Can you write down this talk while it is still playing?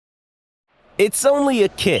It's only a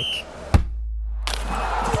kick,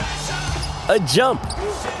 a jump,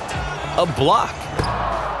 a block.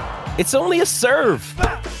 It's only a serve.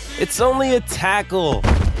 It's only a tackle,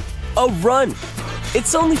 a run.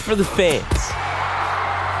 It's only for the fans.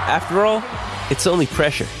 After all, it's only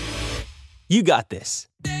pressure. You got this.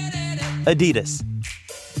 Adidas.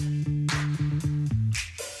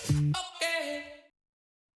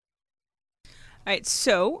 All right,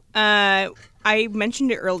 so I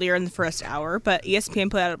mentioned it earlier in the first hour, but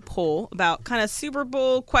ESPN put out a poll about kind of Super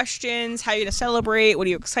Bowl questions, how you're going to celebrate, what are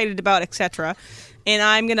you excited about, etc. And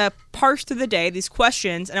I'm going to parse through the day these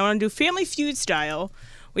questions, and I want to do Family Feud style,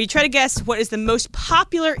 where you try to guess what is the most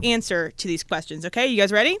popular answer to these questions. Okay, you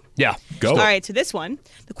guys ready? Yeah, go. All right, so this one,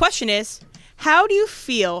 the question is, how do you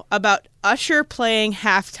feel about Usher playing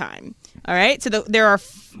halftime? All right, so there are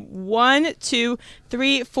 1, 2,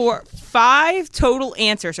 3, 4, 5 total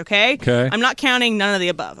answers, okay? Okay. I'm not counting none of the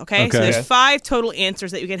above, okay? So there's 5 total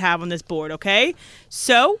answers that you can have on this board, okay?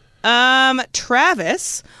 So,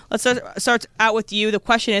 Travis, let's start out with you. The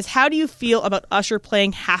question is, how do you feel about Usher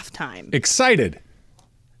playing halftime? Excited.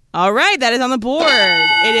 All right, that is on the board.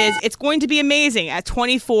 It's going to be amazing at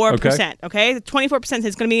 24%, okay? 24%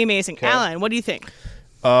 is going to be amazing. Okay. Alan, what do you think?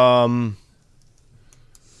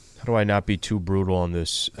 How do I not be too brutal on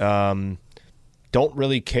this? Don't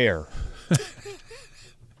really care.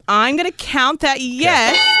 I'm going to count that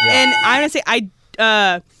yes, and I'm going to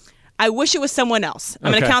say I wish it was someone else.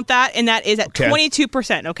 I'm going to count that, and that is at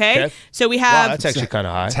 22%, okay? So we have... Wow, that's actually kind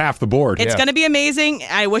of high. It's half the board. It's going to be amazing.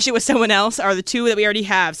 I wish it was someone else, are the 2 that we already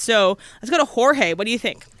have. So let's go to Jorge. What do you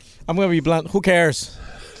think? I'm going to be blunt. Who cares?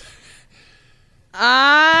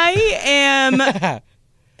 I am...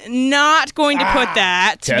 not going to put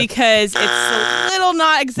that because it's a little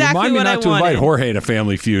not exactly what I wanted. Remind me not to invite Jorge to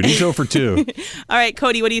Family Feud. He's 0 for 2. All right,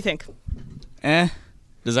 Cody, what do you think? Does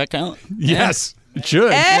that count? Yes, it should.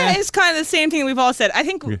 It's kind of the same thing we've all said. I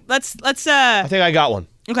think let's. I think I got one.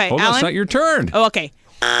 Okay, Hold on, Alan. it's not your turn. Oh, okay.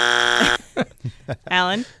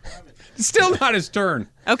 Alan. It's still not his turn.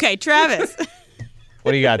 Okay, Travis.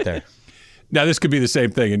 What do you got there? Now this could be the same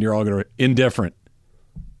thing, and you're all going to indifferent.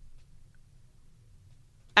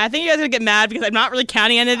 I think you guys are going to get mad because I'm not really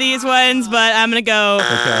counting any of these ones, but I'm going to go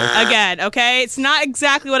again, okay? It's not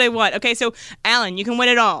exactly what I want. Okay, so, Alan, you can win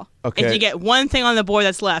it all. Okay. If you get one thing on the board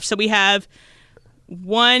that's left. So we have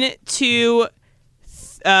 1, 2,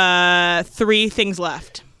 3 things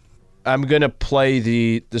left. I'm going to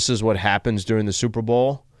play this is what happens during the Super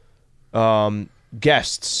Bowl.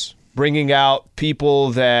 Guests. Bringing out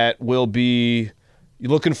people that will be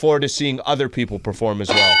looking forward to seeing other people perform as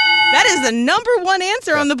well. That is the number 1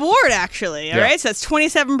 answer on the board, actually. All right, so that's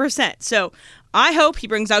 27%. So I hope he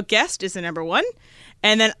brings out guest is the number 1.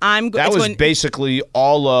 And then That was basically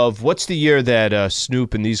all of, what's the year that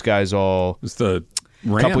Snoop and these guys all... It's the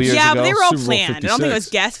Rams. Couple years yeah, ago. but they were all Super Bowl planned. I don't think it was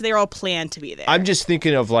 56. guests, but they were all planned to be there. I'm just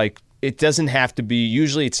thinking of it doesn't have to be,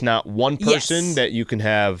 usually it's not one person Yes. that you can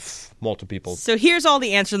have multiple people. So here's all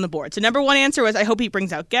the answers on the board. So number 1 answer was, I hope he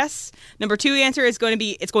brings out guests. Number 2 answer is going to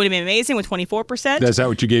be, it's going to be amazing with 24%. Is that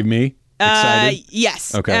what you gave me? Excited?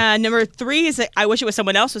 Yes. Okay. Number 3 is, I wish it was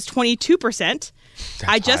someone else, was 22%.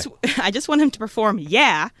 I just want him to perform,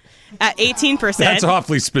 at 18%. That's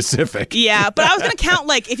awfully specific. Yeah, but I was going to count,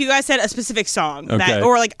 if you guys said a specific song. I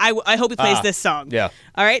hope he plays this song. Yeah.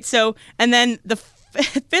 All right, so, and then the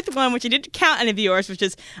 5th one, which I didn't count any of yours, which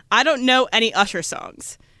is, I don't know any Usher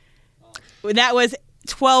songs. That was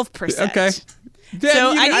 12%. Okay.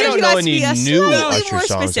 So I need you guys to be a slightly Usher more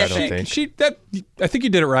songs, I don't specific. think. I think you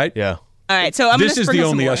did it right. Yeah. All right, so I'm going to This is the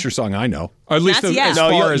only Usher song I know. Or at least That's as No,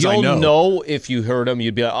 far as I know. You'll know if you heard them.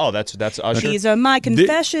 You'd be like, oh, that's Usher. These are my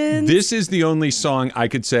confessions. This is the only song I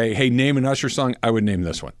could say, hey, name an Usher song. I would name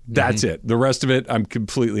this one. That's it. The rest of it, I'm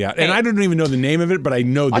completely out. And I don't even know the name of it, but I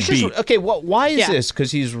know the beat. Okay, why is this?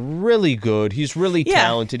 Because he's really good. He's really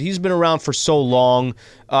talented. He's been around for so long.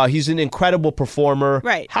 He's an incredible performer.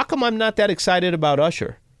 Right. How come I'm not that excited about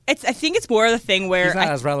Usher? I think it's more of the thing where He's not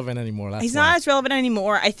as relevant anymore. He's not as relevant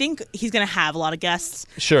anymore. I think he's going to have a lot of guests.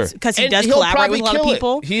 Sure. Because he And does he'll collaborate probably with a lot of kill it.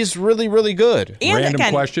 people. He's really, really good. And Random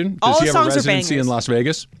again, question. all Does he the have a songs are residency bangers. in Las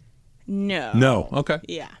Vegas? No. No. Okay.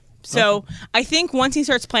 Yeah. So I think once he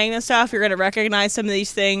starts playing this stuff, you're going to recognize some of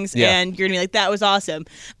these things, and you're going to be like, that was awesome.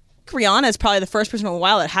 Rihanna is probably the first person in a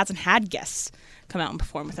while that hasn't had guests come out and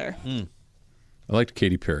perform with her. I liked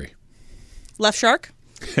Katy Perry. Left Shark?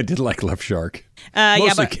 I did like Left Shark. Yeah,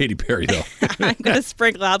 Mostly but Katy Perry, though. I'm going to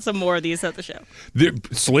sprinkle out some more of these at the show.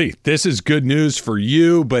 Slee, this is good news for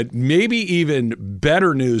you, but maybe even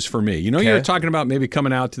better news for me. You know, you were talking about maybe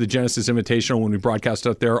coming out to the Genesis Invitational when we broadcast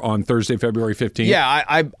out there on Thursday, February 15th.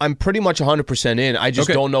 Yeah, I'm pretty much 100% in. I just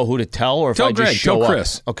don't know who to tell or if tell I Greg, just show tell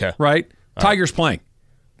Chris. up. Okay. Right? Tiger's playing.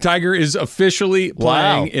 Tiger is officially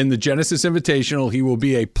playing in the Genesis Invitational. He will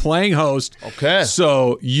be a playing host. Okay.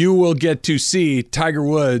 So you will get to see Tiger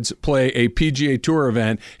Woods play a PGA Tour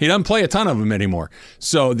event. He doesn't play a ton of them anymore.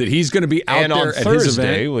 So that he's going to be out and there on at Thursday, his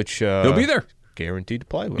event. which he'll be there. Guaranteed to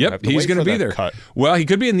play. Yep, he's going to be there. Cut. Well, he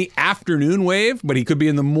could be in the afternoon wave, but he could be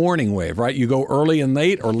in the morning wave, right? You go early and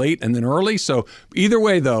late or late and then early. So either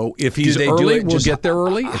way, though, if he's early, we'll get there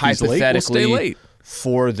early. If he's late, we'll stay late.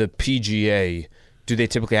 For the PGA, do they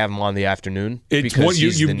typically have him on the afternoon? It's what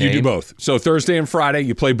you do both. So Thursday and Friday,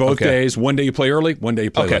 you play both days. One day you play early, one day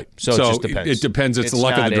you play late. So it just depends. It depends. It's the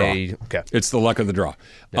luck of the draw. It's the luck of the draw.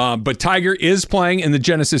 But Tiger is playing in the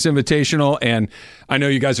Genesis Invitational, and I know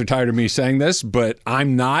you guys are tired of me saying this, but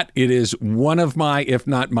I'm not. It is one of my, if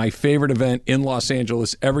not my favorite event in Los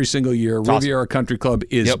Angeles every single year. Riviera Country Club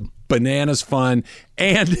is bananas fun,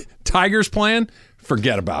 and Tiger's playing.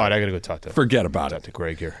 Forget about it. All right, I got to go talk to Forget about to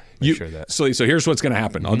Greg here. Sure that. So here's what's going to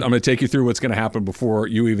happen. I'm going to take you through what's going to happen before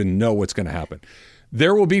you even know what's going to happen.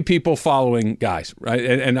 There will be people following guys, right?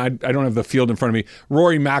 And I don't have the field in front of me.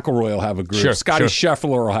 Rory McIlroy will have a group. Scottie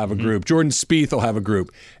Scheffler will have a group. Jordan Spieth will have a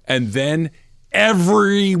group. And then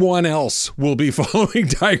everyone else will be following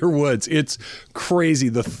Tiger Woods. It's crazy.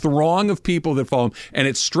 The throng of people that follow him, and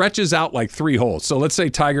it stretches out like 3 holes. So let's say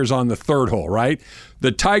Tiger's on the 3rd hole, right?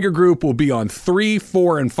 The Tiger group will be on 3,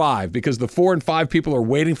 4, and 5 because the 4 and 5 people are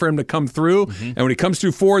waiting for him to come through. And when he comes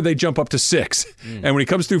through 4, they jump up to 6. And when he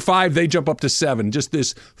comes through 5, they jump up to 7. Just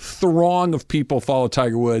this throng of people follow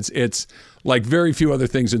Tiger Woods. It's like very few other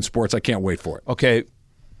things in sports. I can't wait for it. Okay.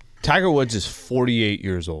 Tiger Woods is 48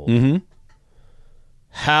 years old.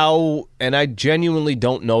 How, and I genuinely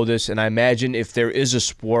don't know this, and I imagine if there is a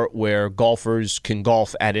sport where golfers can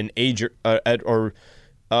golf at an age or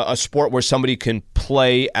a sport where somebody can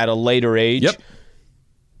play at a later age,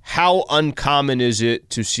 how uncommon is it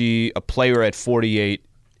to see a player at 48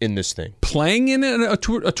 in this thing? Playing in a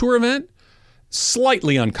tour event?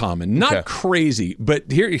 Slightly uncommon, not crazy, but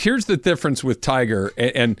here's the difference with Tiger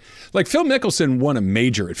and like Phil Mickelson won a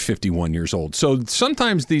major at 51 years old. So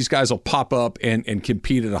sometimes these guys will pop up and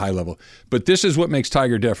compete at a high level, but this is what makes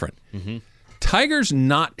Tiger different. Tiger's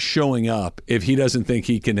not showing up if he doesn't think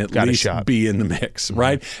he can at least be in the mix,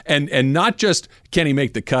 right? And not just can he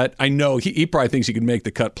make the cut. I know he probably thinks he can make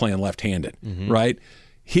the cut playing left-handed, right?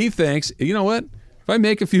 He thinks, you know what? If I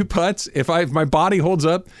make a few putts, if my body holds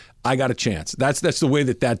up, I got a chance. That's the way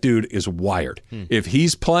that dude is wired. If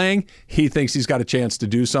he's playing, he thinks he's got a chance to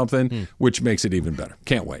do something, which makes it even better.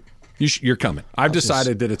 Can't wait. You're coming. I've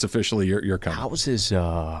decided that it's officially you're coming. How's his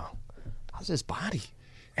body?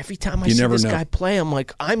 Every time I see this guy play, I'm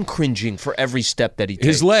like, I'm cringing for every step that he takes.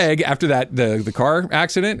 His leg, after that, the car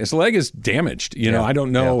accident, his leg is damaged. You know, I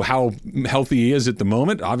don't know how healthy he is at the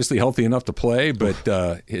moment. Obviously healthy enough to play, but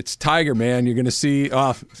it's Tiger, man. You're going to see,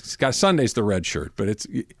 it's got Sunday's the red shirt, but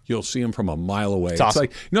you'll see him from a mile away. It's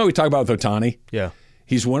like, we talk about with Ohtani? Yeah.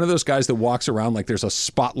 He's one of those guys that walks around like there's a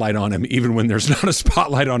spotlight on him, even when there's not a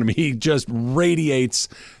spotlight on him. He just radiates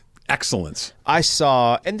excellence. I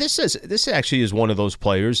saw, and this actually is one of those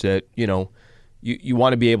players that you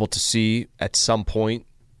want to be able to see at some point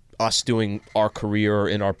us doing our career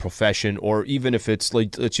in our profession, or even if it's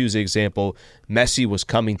like, let's use the example, Messi was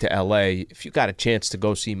coming to LA. If you got a chance to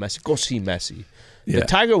go see Messi, go see Messi. The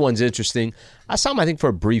Tiger one's interesting. I saw him, I think, for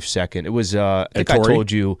a brief second. It was I think I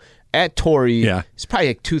told you at Torrey. Yeah, it's probably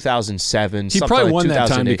like 2007. He probably won that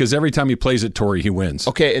time because every time he plays at Torrey, he wins.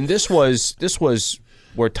 Okay, and this was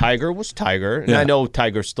where Tiger was Tiger, and I know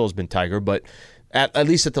Tiger still has been Tiger, but at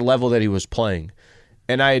least at the level that he was playing.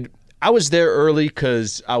 And I was there early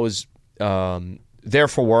because I was there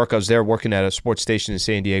for work. I was there working at a sports station in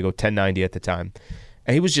San Diego, 1090 at the time,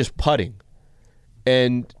 and he was just putting.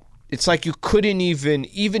 And it's like you couldn't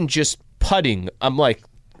even just putting. I'm like,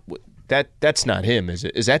 that's not him, is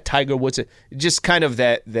it? Is that Tiger Woods? Just kind of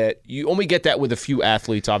that you only get that with a few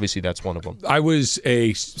athletes. Obviously, that's one of them. I was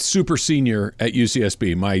a super senior at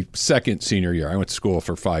UCSB, my second senior year. I went to school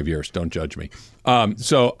for 5 years. Don't judge me.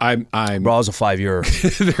 So I'm. Bro, I was a 5-year.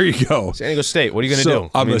 There you go. San Diego State. What are you going to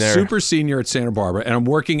do? I'm a super senior at Santa Barbara, and I'm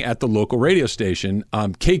working at the local radio station,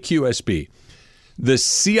 KQSB. The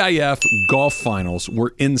CIF golf finals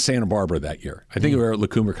were in Santa Barbara that year. I think we were at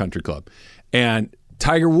Lacoomer Country Club, and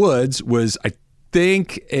Tiger Woods was, I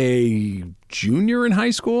think, a junior in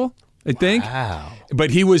high school. I think. Wow.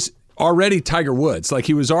 But he was already Tiger Woods. Like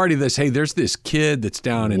he was already this, hey, there's this kid that's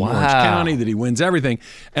down in Orange County that he wins everything.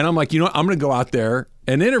 And I'm like, you know what? I'm going to go out there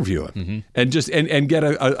and interview him and just and get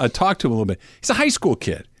a talk to him a little bit. He's a high school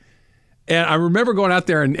kid. And I remember going out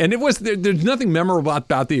there and it was, there's nothing memorable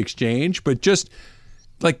about the exchange, but just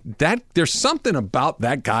like that, there's something about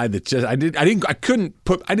that guy that just, I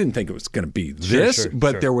didn't think it was going to be this,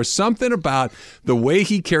 but there was something about the way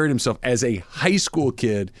he carried himself as a high school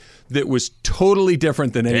kid that was totally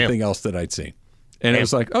different than anything else that I'd seen. And it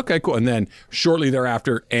was like, okay, cool. And then shortly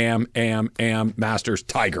thereafter, Masters,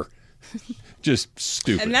 Tiger. Just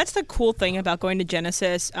stupid. And that's the cool thing about going to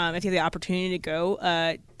Genesis. If you have the opportunity to go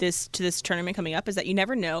to this tournament coming up, is that you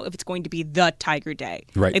never know if it's going to be the Tiger day.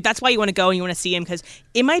 Right. Like, that's why you want to go and you want to see him, because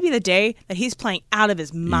it might be the day that he's playing out of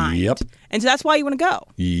his mind. Yep. And so that's why you want to go.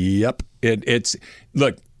 Yep. It's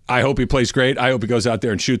look. I hope he plays great. I hope he goes out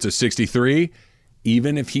there and shoots a 63.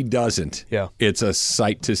 Even if he doesn't, it's a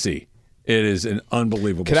sight to see. It is an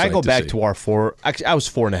unbelievable sight to see. Can I go back to our four? Actually, I was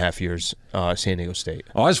 4.5 years San Diego State.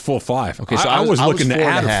 Oh, I was full 5. Okay, so I was looking to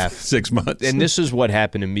add 4.5. 6 months. And this is what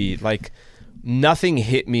happened to me. Like, nothing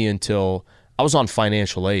hit me until I was on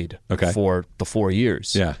financial aid for the 4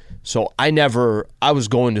 years. Yeah. So I was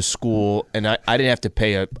going to school and I didn't have to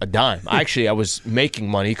pay a dime. Actually, I was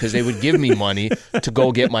making money because they would give me money to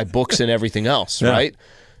go get my books and everything else, right?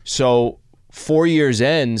 So 4 years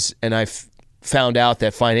ends and I found out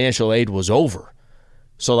that financial aid was over.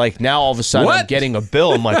 So like now all of a sudden I'm getting a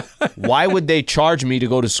bill. I'm like, why would they charge me to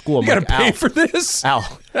go to school? I'm you like, gotta pay for this?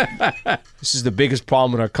 Al, this is the biggest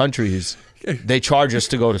problem in our country is they charge us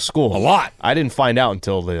to go to school. A lot. I didn't find out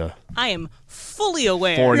until the I am fully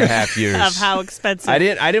aware 4.5 years of how expensive I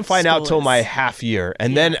didn't find out till is. my half year.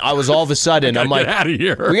 And then I was all of a sudden I'm like, get out of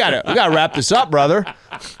here. we gotta wrap this up, brother.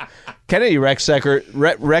 Kennedy Rec Center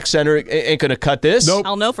ain't gonna cut this. Nope.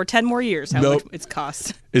 I'll know for 10 more years how much it's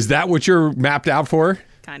cost. Is that what you're mapped out for?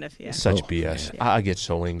 Kind of, yeah. Such BS. I get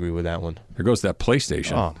so angry with that one. There goes that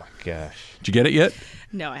PlayStation. Oh my gosh. Did you get it yet?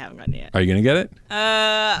 No, I haven't gotten it yet. Are you going to get it?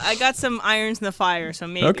 I got some irons in the fire, so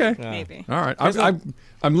maybe. Okay. Maybe. All right.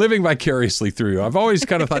 I'm living vicariously through you. I've always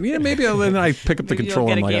kind of thought, maybe then I pick up the Maybe control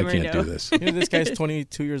you'll and I'm get like, a I gamer can't do now. this. You know, this guy's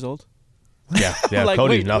 22 years old. Yeah, Like,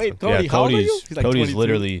 Cody's wait, nothing. Cody, yeah, how old are you? Cody's He's like 22.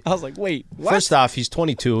 literally. I was like, wait, what? First off, he's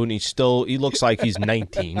 22 and he looks like he's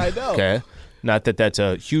 19. I know. Okay, not that that's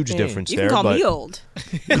a huge difference You there, can call but me old.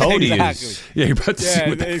 Cody Exactly. is. Yeah, you're about to see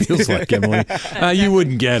what that feels like, Emily. You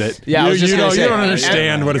wouldn't get it. Yeah, I was just you gonna say, don't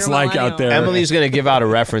understand what it's You're a like out there. Emily's gonna give out a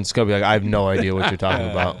reference. Gonna be like, I have no idea what you're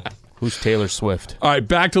talking about. Who's Taylor Swift? All right,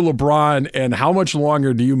 back to LeBron. And how much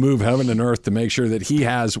longer do you move heaven and earth to make sure that he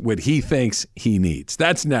has what he thinks he needs?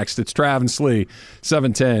 That's next. It's Trav and Slee,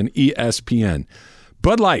 710 ESPN.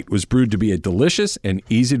 Bud Light was brewed to be a delicious and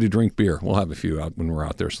easy-to-drink beer. We'll have a few out when we're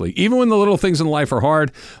out there, Slee. Even when the little things in life are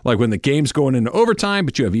hard, like when the game's going into overtime,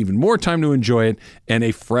 but you have even more time to enjoy it, and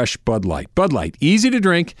a fresh Bud Light. Bud Light, easy to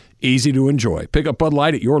drink, easy to enjoy. Pick up Bud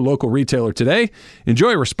Light at your local retailer today.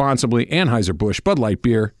 Enjoy responsibly. Anheuser-Busch Bud Light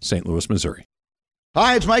Beer, St. Louis, Missouri.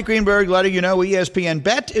 Hi, it's Mike Greenberg letting you know ESPN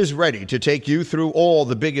Bet is ready to take you through all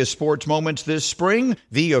the biggest sports moments this spring.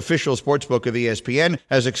 The official sportsbook of ESPN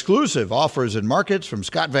has exclusive offers and markets from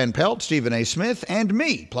Scott Van Pelt, Stephen A. Smith, and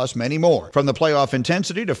me, plus many more. From the playoff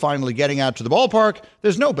intensity to finally getting out to the ballpark,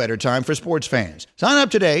 there's no better time for sports fans. Sign up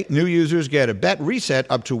today. New users get a bet reset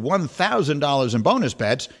up to $1,000 in bonus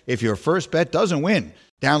bets if your first bet doesn't win.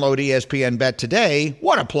 Download ESPN Bet today.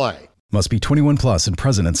 What a play. Must be 21 plus and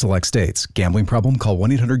present in select states. Gambling problem? Call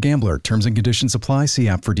 1-800-GAMBLER. Terms and conditions apply. See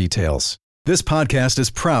app for details. This podcast is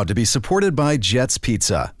proud to be supported by Jets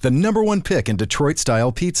Pizza, the #1 pick in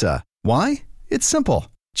Detroit-style pizza. Why? It's simple.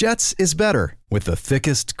 Jets is better. With the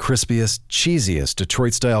thickest, crispiest, cheesiest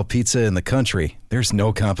Detroit-style pizza in the country, there's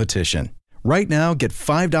no competition. Right now, get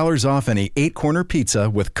 $5 off any 8-corner pizza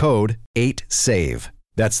with code 8SAVE.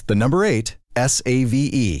 That's the number 8,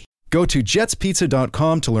 SAVE. Go to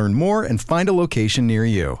jetspizza.com to learn more and find a location near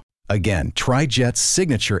you. Again, try Jet's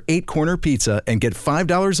signature 8-corner pizza and get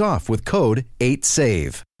 $5 off with code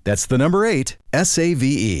 8SAVE. That's the number 8,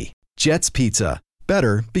 SAVE. Jet's Pizza.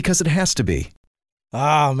 Better because it has to be.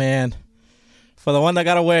 Oh, man. For the one that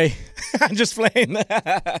got away. I'm just playing.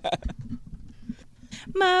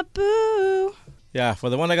 My boo. Yeah, for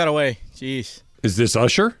the one that got away. Jeez. Is this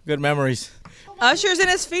Usher? Good memories. Usher's in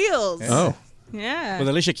his fields. Oh. Yeah. With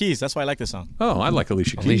Alicia Keys. That's why I like this song. Oh, I like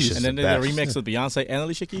Alicia Keys. Alicia's And then the the best. remix with Beyonce and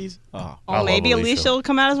Alicia Keys. Oh, Or love maybe Alicia. Alicia will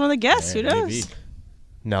come out as one of the guests. Who knows? maybe.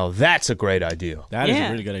 Now that's a great idea. That is Yeah.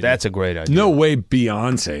 a really good idea. That's a great idea. No way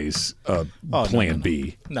Beyonce's plan no.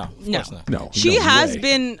 B. No, of No. course not. No. She no has way.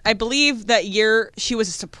 been, I believe that year she was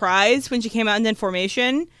a surprise when she came out and then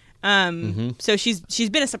Formation. So she's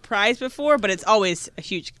been a surprise before, but it's always a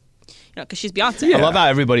huge, because she's Beyonce. Yeah. I love how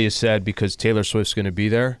everybody is sad because Taylor Swift's going to be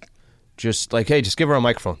there. Just like, hey, just give her a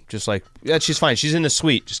microphone. Just like, yeah, she's fine. She's in the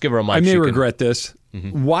suite. Just give her a mic. I may regret this.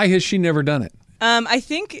 Why has she never done it? I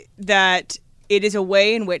think that it is a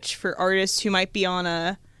way in which for artists who might be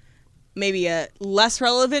on maybe a less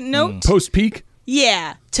relevant note. Post-peak?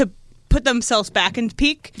 Yeah, to put themselves back into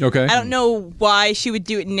peak. Okay. I don't know why she would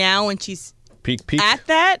do it now when she's peak at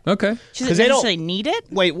that. Okay. She doesn't necessarily need it.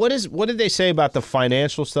 Wait, what did they say about the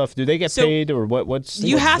financial stuff? Do they get paid or what's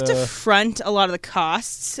you have to front a lot of the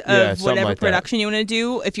costs of whatever production you want to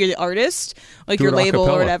do if you're the artist, like your label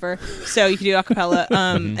or whatever. So you can do a cappella.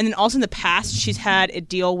 And then also in the past, she's had a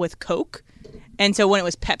deal with Coke. And so when it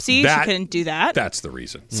was Pepsi, she couldn't do that. That's the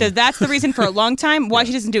reason. So that's the reason for a long time. Why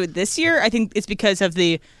she doesn't do it this year, I think it's because of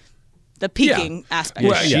the peaking aspect.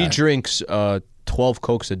 Well, she drinks 12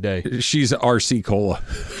 Cokes a day. She's RC Cola.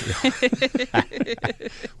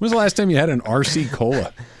 When's the last time you had an RC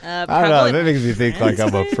Cola? I don't know. That makes me think like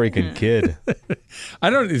I'm a freaking kid. I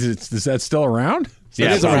don't. Is that still around?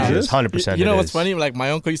 Yeah, it's around. 100%. You know what's funny? Like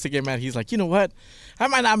my uncle used to get mad. He's like, you know what? I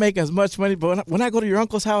might not make as much money, but when I go to your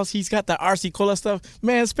uncle's house, he's got that RC Cola stuff.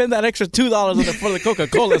 Man, spend that extra $2 for the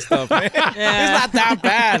Coca-Cola stuff, man. Yeah. It's not that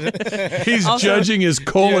bad. He's judging his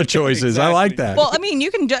cola choices. Exactly. I like that. Well, I mean, you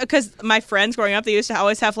can, because my friends growing up, they used to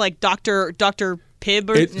always have like Dr. Pibb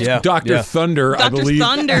or Dr. Thunder, Dr. I believe.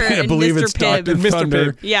 Thunder and I believe Mr. it's Pibb. Dr.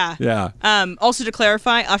 Thunder. Yeah. Yeah. Also to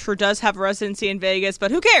clarify, Usher does have a residency in Vegas,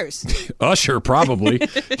 but who cares? Usher, probably.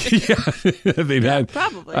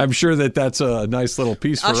 Probably. I'm sure that's a nice little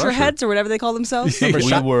piece for Usher. Heads or whatever they call themselves. We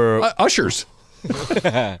were Ushers.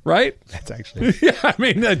 Right? That's actually. Yeah, I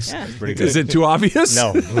mean, that's pretty good. Is it too obvious?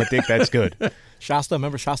 No, I think that's good. Shasta,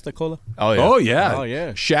 remember Shasta Cola? Oh yeah. Oh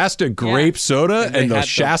yeah. Shasta grape soda and the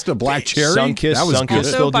Shasta black cherry. Sunkist, that was Sunkist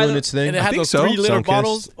still doing its thing. And it had those 3-liter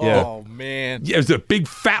bottles. Yeah. Oh man. Yeah, it was a big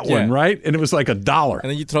fat one, right? And it was like $1. And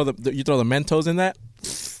then you throw the Mentos in that.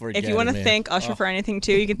 If you want to thank Usher for anything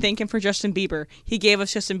too, you can thank him for Justin Bieber. He gave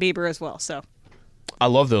us Justin Bieber as well. So. I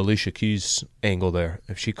love the Alicia Keys angle there.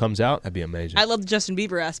 If she comes out, that'd be amazing. I love the Justin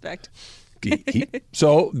Bieber aspect.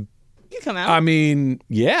 So. You come out. I mean,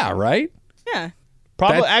 yeah, right? Yeah.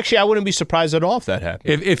 Probably. Actually, I wouldn't be surprised at all if that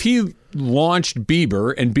happened. If he launched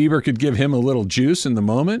Bieber and Bieber could give him a little juice in the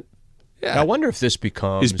moment. Yeah. I wonder if this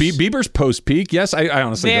becomes... Is Bieber's post-peak? Yes, I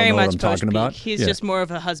honestly don't know what I'm talking about. He's just more of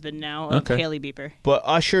a husband now of Hailey Bieber. But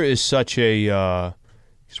Usher is such a...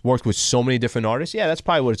 he's worked with so many different artists. Yeah, that's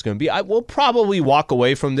probably what it's going to be. I will probably walk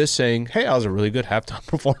away from this saying, hey, that was a really good halftime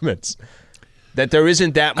performance. That there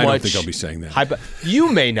isn't that much... I don't think I'll be saying that.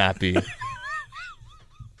 You may not be.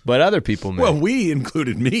 But other people may. Well, we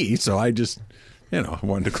included me, so I just,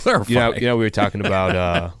 wanted to clarify. We were talking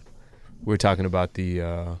about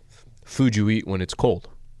the food you eat when it's cold.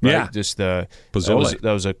 Right? Yeah, just pozole.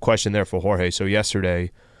 That was a question there for Jorge. So yesterday,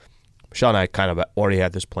 Michelle and I kind of already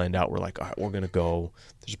had this planned out. We're like, all right, we're gonna go.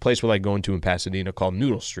 There's a place we're like going to in Pasadena called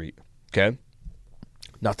Noodle Street. Okay,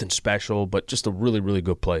 nothing special, but just a really, really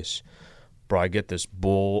good place. Bro, I get this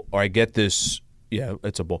bowl, or I get this. Yeah,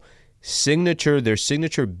 it's a bowl. Their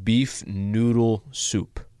signature beef noodle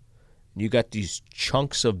soup. You got these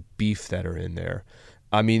chunks of beef that are in there.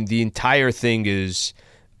 I mean, the entire thing is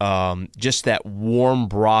just that warm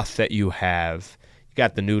broth that you have. You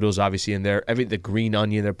got the noodles obviously in there. The green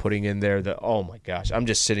onion they're putting in there. Oh my gosh, I'm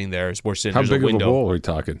just sitting there as we're sitting. How There's big a window. of a bowl are we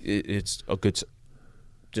talking? It's a good.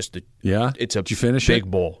 Yeah. It's a Did you finish big it?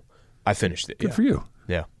 bowl. I finished it. Good for you.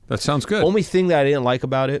 Yeah. That sounds good. Only thing that I didn't like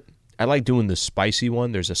about it. I like doing the spicy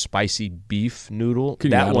one. There's a spicy beef noodle. Can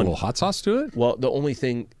you add a little hot sauce to it? Well, the only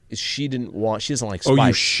thing is she doesn't like spice. Oh,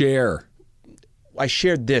 you share. I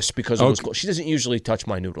shared this because it was cool. She doesn't usually touch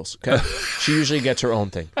my noodles. Okay? She usually gets her own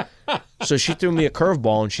thing. So she threw me a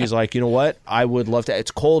curveball, and she's like, you know what? I would love to. It's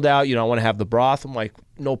cold out. I want to have the broth. I'm like,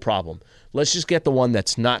 no problem. Let's just get the one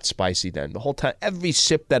that's not spicy then. The whole time, every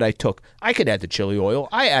sip that I took, I could add the chili oil.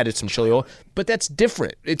 I added some chili oil, but that's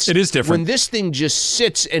different. It is different. When this thing just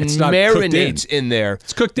sits and marinates in there.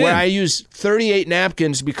 It's cooked in. Where I use 38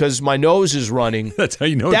 napkins because my nose is running. That's how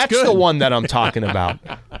you know it's good. That's the one that I'm talking about.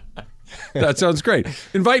 That sounds great.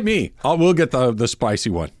 Invite me. We'll get the spicy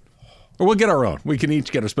one. Or we'll get our own. We can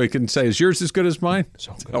each get our spicy. We can say, is yours as good as mine?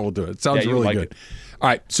 So good. We'll do it. It sounds really good. It. All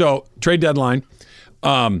right. So, trade deadline.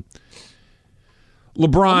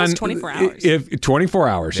 LeBron. Almost 24 hours. 24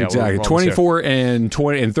 hours, yeah, exactly. 24 and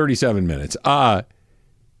 37 minutes.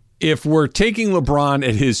 If we're taking LeBron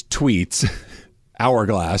at his tweets,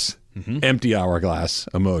 hourglass, empty hourglass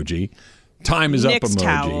emoji, time is Nick's up emoji,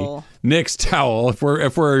 towel. Nick's towel.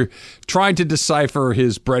 If we're trying to decipher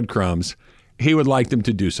his breadcrumbs, he would like them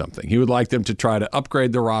to do something. He would like them to try to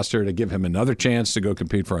upgrade the roster to give him another chance to go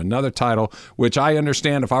compete for another title, which I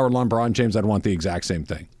understand if I were LeBron James, I'd want the exact same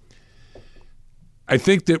thing. I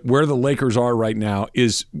think that where the Lakers are right now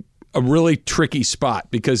is a really tricky spot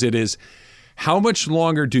because it is how much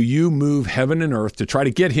longer do you move heaven and earth to try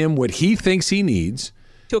to get him what he thinks he needs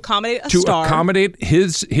to accommodate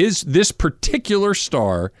this particular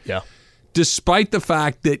star. Yeah. Despite the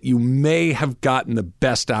fact that you may have gotten the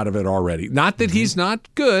best out of it already. Not that he's not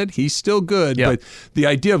good. He's still good. Yep. But the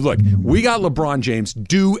idea of, look, we got LeBron James.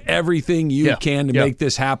 Do everything you can to make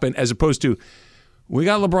this happen, as opposed to, we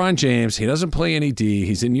got LeBron James. He doesn't play any D.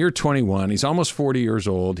 He's in year 21. He's almost 40 years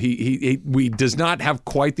old. He does not have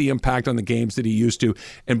quite the impact on the games that he used to.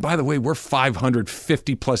 And by the way, we're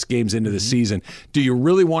 550-plus games into the season. Do you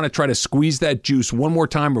really want to try to squeeze that juice one more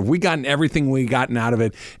time? Or have we gotten everything we gotten out of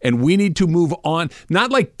it? And we need to move on.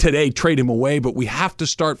 Not like today, trade him away, but we have to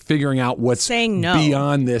start figuring out what's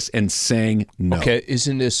beyond this and saying no. Okay,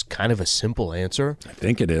 isn't this kind of a simple answer? I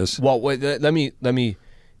think it is. Well, wait, let me.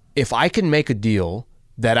 If I can make a deal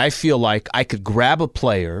that I feel like I could grab a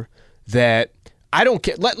player that I don't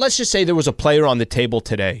care. Let's just say there was a player on the table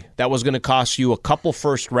today that was going to cost you a couple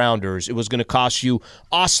first-rounders. It was going to cost you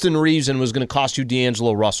Austin Reeves and it was going to cost you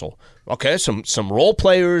D'Angelo Russell. Okay, some role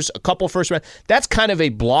players, a couple first-round. That's kind of a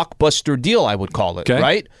blockbuster deal, I would call it,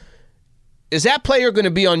 right? Is that player going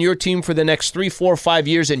to be on your team for the next 3, 4, 5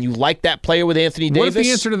 years and you like that player with Anthony Davis? What if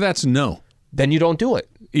the answer to that's no? Then you don't do it.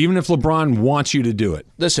 Even if LeBron wants you to do it.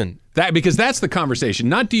 Listen. Because that's the conversation.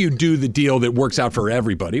 Not do you do the deal that works out for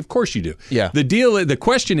everybody. Of course you do. Yeah. The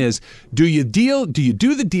question is, do you do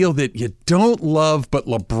the deal that you don't love but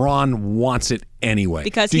LeBron wants it anyway?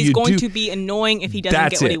 Because he's going to be annoying if he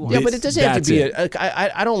doesn't get what he wants. Yeah, but it doesn't have to be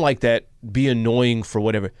I don't like that, be annoying for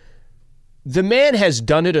whatever. The man has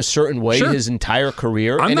done it a certain way his entire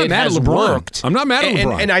career, I'm and not it mad has at LeBron. worked. I'm not mad at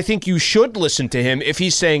LeBron. And I think you should listen to him if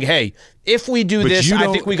he's saying, hey, if we do this,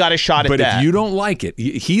 I think we got a shot at that. But if you don't like it,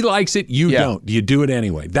 he likes it, you don't. You do it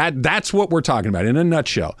anyway. That's what we're talking about in a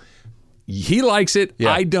nutshell. He likes it,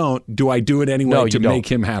 I don't. Do I do it anyway to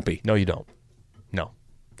make him happy? No, you don't. No.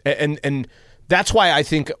 And that's why I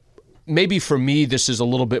think maybe for me this is a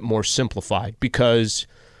little bit more simplified because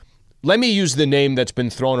let me use the name that's been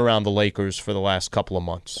thrown around the Lakers for the last couple of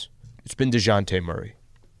months. It's been DeJounte Murray.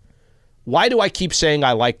 Why do I keep saying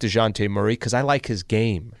I like DeJounte Murray? Because I like his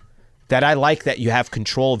game. That I like that you have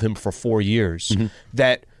control of him for 4 years. Mm-hmm.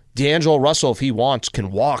 That D'Angelo Russell, if he wants, can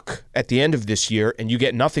walk at the end of this year and you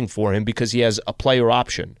get nothing for him because he has a player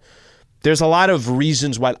option. There's a lot of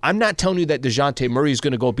reasons why. I'm not telling you that DeJounte Murray is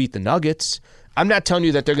going to go beat the Nuggets. I'm not telling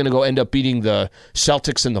you that they're going to go end up beating the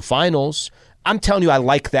Celtics in the finals. I'm telling you I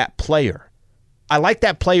like that player. I like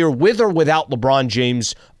that player with or without LeBron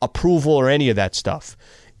James' approval or any of that stuff.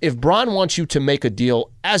 If Bron wants you to make a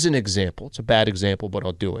deal, as an example, it's a bad example, but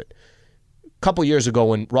I'll do it. A couple years ago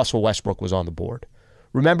when Russell Westbrook was on the board,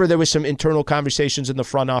 remember there was some internal conversations in the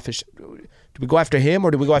front office. Do we go after him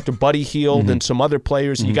or do we go after Buddy Hield and some other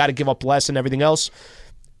players? You got to give up less and everything else.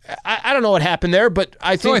 I don't know what happened there, but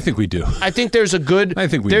I think we do. I think there's a good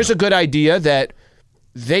a good idea that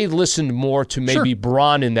they listened more to maybe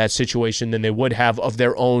Bron in that situation than they would have of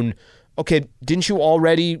their own. Okay, didn't you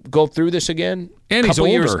already go through this again? And he's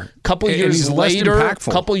older. Couple years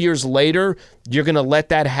later, you're going to let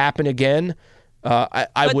that happen again?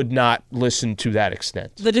 I would not listen to that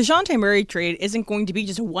extent. The DeJounte Murray trade isn't going to be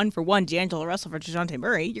just a one-for-one D'Angelo Russell for DeJounte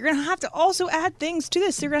Murray. You're going to have to also add things to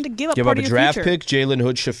this. You're going to have to give up part of your draft future. pick, Jalen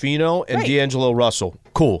Hood-Schifino, and D'Angelo Russell.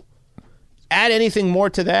 Cool. Add anything more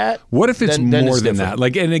to that? What if it's more than that?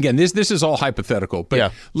 Like, and again, this is all hypothetical.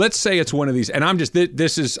 But let's say it's one of these, and I'm just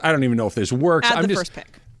this is I don't even know if this works. Add the first pick.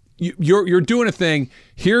 You're doing a thing.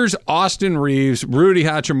 Here's Austin Reeves, Rudy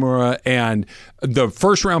Hachimura, and the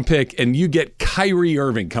first round pick, and you get Kyrie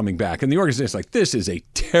Irving coming back. And the organization's like, this is a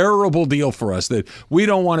terrible deal for us that we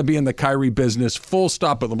don't want to be in the Kyrie business, full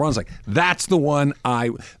stop. But LeBron's like, that's the one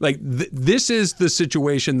I like. This is the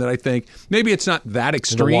situation that I think maybe it's not that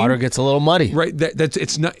extreme. And the water gets a little muddy. Right.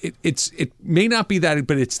 It's not. It may not be that,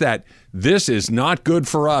 but it's that this is not good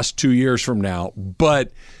for us 2 years from now.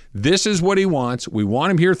 But this is what he wants. We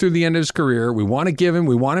want him here through the end of his career. We want to give him.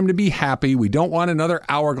 We want him to be happy. We don't want another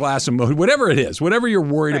hourglass of mode. Whatever it is, whatever you're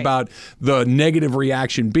worried about the negative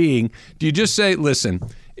reaction being, do you just say, listen,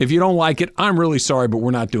 If you don't like it, I'm really sorry, but we're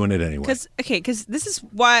not doing it anyway. Because this is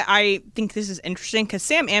why I think this is interesting, because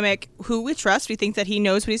Sam Amick, who we trust, we think that he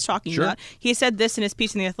knows what he's talking about. He said this in his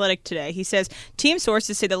piece in The Athletic today. He says, team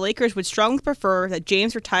sources say the Lakers would strongly prefer that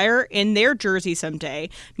James retire in their jersey someday,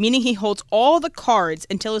 meaning he holds all the cards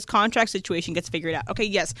until his contract situation gets figured out. Okay,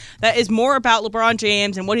 yes, that is more about LeBron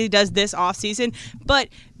James and what he does this offseason, but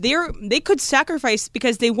they could sacrifice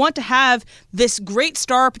because they want to have this great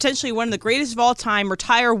star, potentially one of the greatest of all time,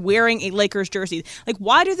 retire wearing a Lakers jersey. Like,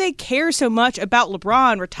 why do they care so much about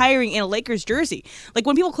LeBron retiring in a Lakers jersey? Like,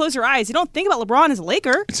 when people close their eyes, they don't think about LeBron as a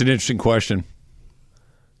Laker. It's an interesting question.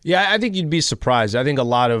 Yeah, I think you'd be surprised. I think a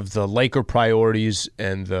lot of the Laker priorities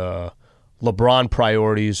and the LeBron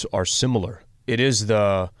priorities are similar. It is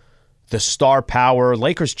the star power.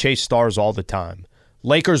 Lakers chase stars all the time.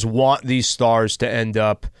 Lakers want these stars to end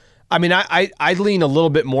up. I mean, I lean a little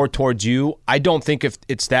bit more towards you. I don't think if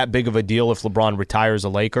it's that big of a deal if LeBron retires a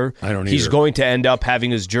Laker. I don't either. He's going to end up having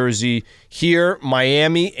his jersey here,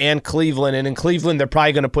 Miami, and Cleveland. And in Cleveland, they're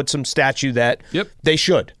probably going to put some statue that they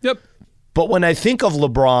should. Yep. But when I think of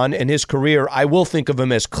LeBron and his career, I will think of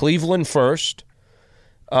him as Cleveland first,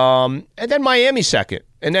 and then Miami second.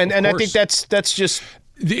 And I think that's just...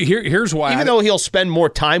 Here's why. Even though he'll spend more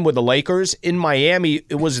time with the Lakers, in Miami,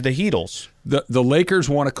 it was the Heatles. The Lakers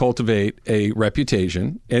want to cultivate a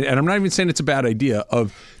reputation, and I'm not even saying it's a bad idea,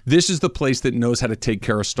 of this is the place that knows how to take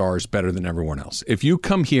care of stars better than everyone else. If you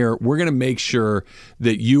come here, we're going to make sure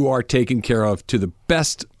that you are taken care of to the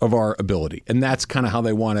best of our ability. And that's kind of how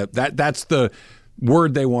they want to, that's the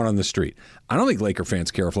word they want on the street. I don't think Laker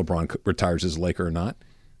fans care if LeBron retires as a Laker or not.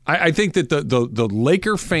 I think that the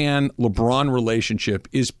Laker fan LeBron relationship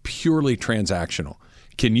is purely transactional.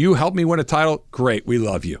 Can you help me win a title? Great, we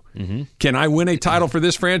love you. Mm-hmm. Can I win a title for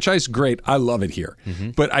this franchise? Great, I love it here.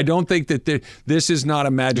 Mm-hmm. But I don't think that this is not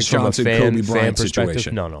a Magic Johnson, Kobe Bryant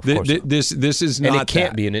situation. No, of course not. This is not. And it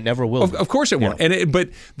can't be, and it never will. Of course it won't. But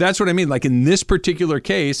that's what I mean. Like in this particular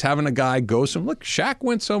case, having a guy go look, Shaq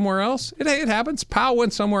went somewhere else. It happens. Powell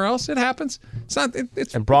went somewhere else. It happens. It's not.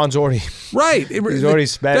 And Bron's already right. He's already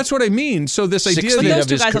spent. That's what I mean. So this idea that those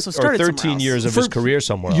two guys also started 13 years of his career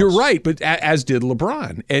somewhere else. You're right, but as did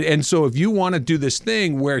LeBron. And so if you want to do this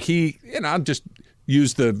thing where he, I'll just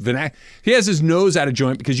use the vernacular, he has his nose out of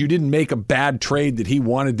joint because you didn't make a bad trade that he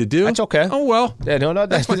wanted to do. That's okay. Oh, well. Yeah, no,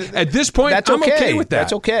 that's at this point, I'm okay with that.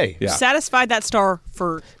 That's okay. Yeah. Satisfied that star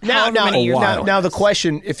for many years. Now, the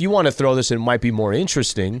question, if you want to throw this in, might be more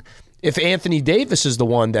interesting. If Anthony Davis is the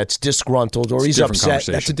one that's disgruntled or he's upset,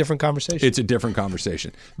 that's a different conversation. It's a different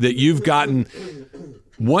conversation. That you've gotten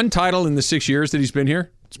one title in the 6 years that he's been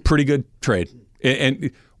here, it's a pretty good trade. And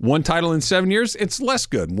one title in 7 years, it's less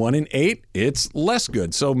good. 1 in 8, it's less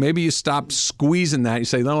good. So maybe you stop squeezing that. You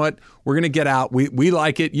say, you know what? We're going to get out. We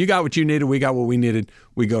like it. You got what you needed. We got what we needed.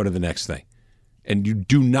 We go to the next thing. And you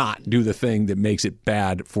do not do the thing that makes it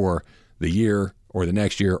bad for the year or the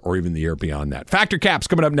next year or even the year beyond that. Factor Caps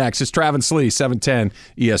coming up next. It's Travis Lee, 710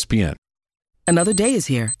 ESPN. Another day is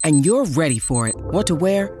here, and you're ready for it. What to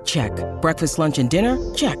wear? Check. Breakfast, lunch, and dinner?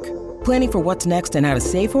 Check. Planning for what's next and how to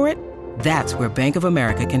save for it? That's where Bank of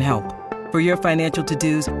America can help. For your financial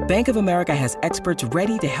to-dos, Bank of America has experts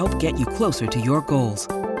ready to help get you closer to your goals.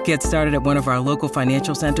 Get started at one of our local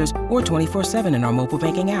financial centers or 24/7 in our mobile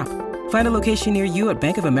banking app. Find a location near you at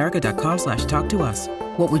bankofamerica.com/talktous.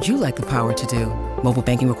 What would you like the power to do? Mobile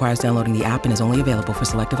banking requires downloading the app and is only available for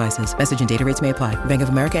select devices. Message and data rates may apply. Bank of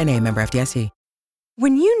America N.A., member FDIC.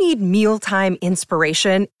 When you need mealtime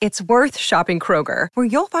inspiration, it's worth shopping Kroger, where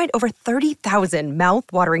you'll find over 30,000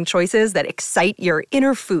 mouth-watering choices that excite your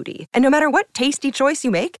inner foodie. And no matter what tasty choice you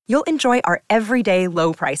make, you'll enjoy our everyday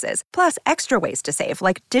low prices, plus extra ways to save,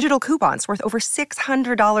 like digital coupons worth over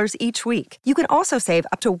 $600 each week. You can also save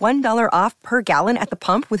up to $1 off per gallon at the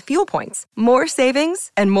pump with fuel points. More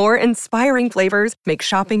savings and more inspiring flavors make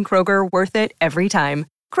shopping Kroger worth it every time.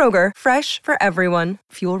 Kroger, fresh for everyone.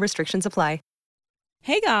 Fuel restrictions apply.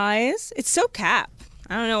 Hey guys, it's so Cap.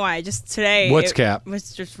 I don't know why. Just today, what's Cap?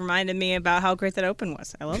 Was just reminded me about how great that open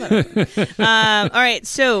was. I love that open. All right,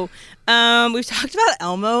 so we've talked about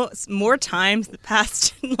Elmo more times the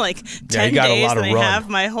past 10 days than I have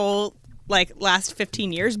my whole last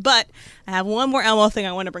 15 years. But I have one more Elmo thing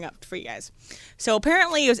I want to bring up for you guys. So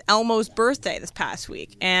apparently it was Elmo's birthday this past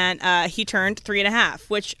week, and he turned 3.5,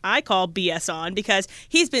 which I call BS on because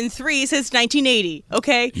he's been 3 since 1980,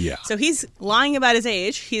 okay? Yeah. So he's lying about his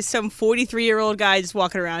age. He's some 43-year-old guy just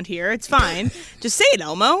walking around here. It's fine. Just say it,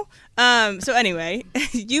 Elmo. So anyway,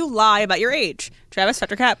 you lie about your age. Travis,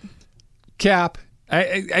 Factor Cap. Cap.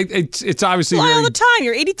 It's obviously Fly all the time.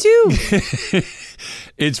 You're 82.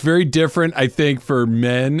 It's very different, I think, for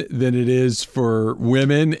men than it is for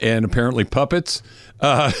women and apparently puppets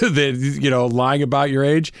that, lying about your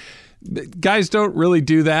age. Guys don't really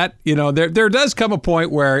do that. There does come a point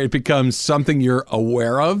where it becomes something you're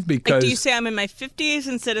aware of because... Like, do you say I'm in my 50s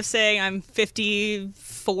instead of saying I'm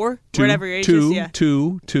 54? Whatever your age is? Yeah.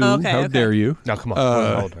 Two. Okay, How dare you? No, come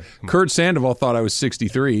on. Kurt Sandoval thought I was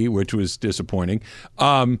 63, which was disappointing.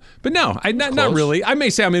 But no, not really. I may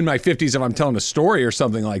say I'm in my 50s if I'm telling a story or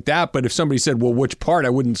something like that. But if somebody said, well, which part? I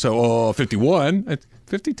wouldn't say, 51.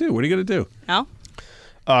 52. What are you going to do? Al?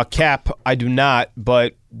 Cap, I do not,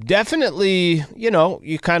 but definitely,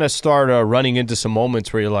 you kind of start running into some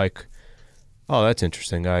moments where you're like, oh, that's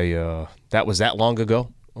interesting. That was that long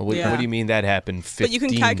ago? What do you mean that happened 15? But you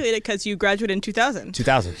can calculate it because you graduated in 2000.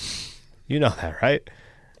 2000. You know that, right?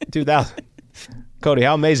 2000. Cody,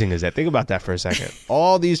 how amazing is that? Think about that for a second.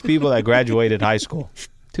 All these people that graduated high school.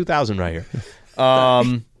 2000 right here.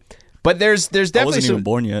 But there's definitely I wasn't even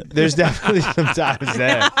born yet. There's definitely some times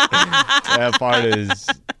that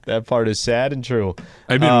part is sad and true.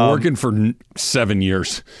 I've been working for 7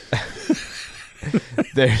 years.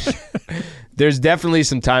 There's definitely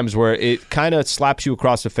some times where it kind of slaps you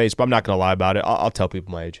across the face, but I'm not going to lie about it. I'll tell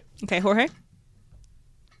people my age. Okay, Jorge?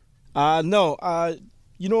 No.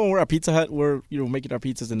 When we're at Pizza Hut, we're making our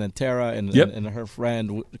pizzas, and then Tara and her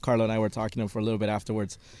friend Carla and I were talking to them for a little bit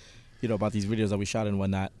afterwards. About these videos that we shot and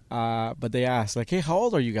whatnot. But they asked, like, hey, how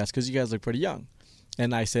old are you guys? Because you guys look pretty young.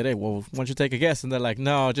 And I said, hey, well, why don't you take a guess? And they're like,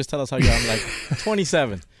 no, just tell us how you are. I'm like,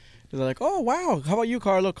 27. And they're like, oh, wow. How about you,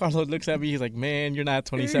 Carlo? Carlo looks at me. He's like, man, you're not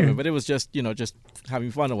 27. But it was just, just having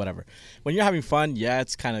fun or whatever. When you're having fun,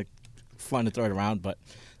 it's kind of fun to throw it around. But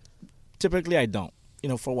typically I don't.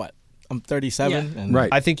 For what? I'm 37. Yeah. And right.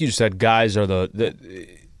 I think you said guys are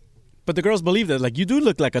But the girls believe that, like, you do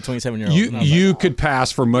look like a 27-year-old. You could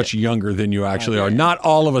pass for much younger than you actually are. Not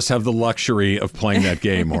all of us have the luxury of playing that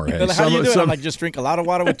game, Jorge. Like, how do you do it? I'm like, just drink a lot of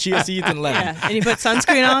water with chia seeds and lemon. Yeah, and you put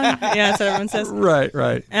sunscreen on. Yeah, that's what everyone says. Right.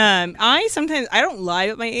 I don't lie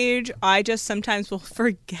about my age. I just sometimes will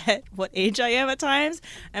forget what age I am at times.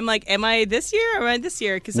 I'm like, am I this year or am I this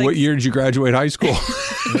year? Because what year did you graduate high school?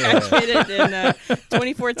 graduated in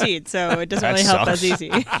 2014, so it doesn't really help as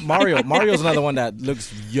easy. Mario's another one that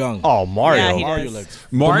looks young. Oh, Mario. Yeah, he Mario does. looks.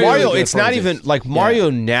 Mario, it's not even like Mario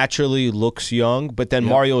naturally looks young, but then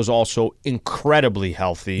Mario is also incredibly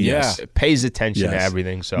healthy. Yes. Pays attention to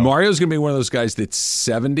everything. So Mario's going to be one of those guys that's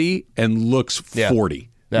 70 and looks 40.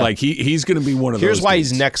 Yeah. Like he's going to be one of those. Here's why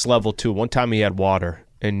dudes. he's next level too. One time he had water,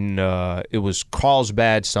 and it was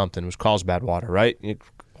Carlsbad something. It was Carlsbad water, right?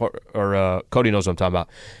 Or Cody knows what I'm talking about.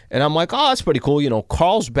 And I'm like, oh, that's pretty cool.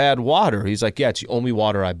 Carlsbad water. He's like, yeah, it's the only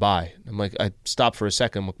water I buy. I'm like, I stopped for a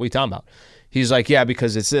second. I'm like, what are you talking about? He's like, yeah,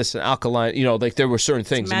 because it's this, an alkaline, like there were certain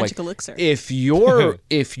things. Magic I'm like, elixir.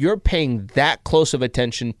 If you're paying that close of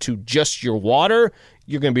attention to just your water,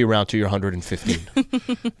 you're going to be around till you're 115.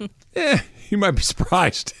 You might be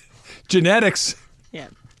surprised. Genetics. Yeah.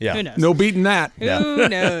 Yeah. Who knows? No beating that. Who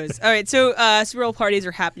knows? All right, so Super Bowl parties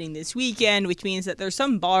are happening this weekend, which means that there's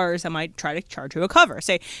some bars that might try to charge you a cover.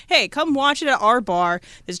 Say, hey, come watch it at our bar.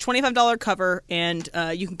 There's a $25 cover, and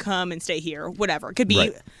you can come and stay here, whatever. It could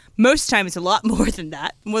be, most times it's a lot more than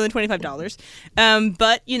that, more than $25.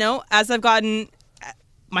 But, as I've gotten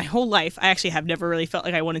my whole life, I actually have never really felt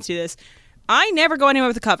like I wanted to do this. I never go anywhere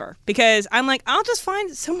with a cover because I'm like, I'll just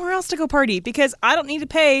find somewhere else to go party because I don't need to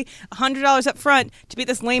pay $100 up front to be at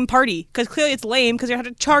this lame party because clearly it's lame because you have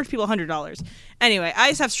to charge people $100. Anyway, I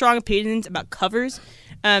just have strong opinions about covers.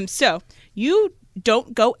 So you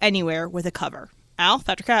don't go anywhere with a cover. Al,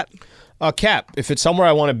 Factor Cap? Cap, if it's somewhere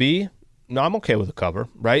I want to be, no, I'm okay with a cover,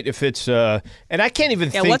 right? If it's, and I can't even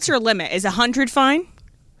think. What's your limit? Is 100 fine?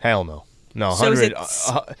 Hell no. No, so 100. Is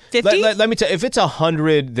it 50? Let me tell you, if it's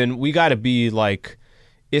 100, then we got to be like,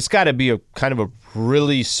 it's got to be a kind of a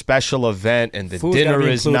really special event, and the Food's dinner gotta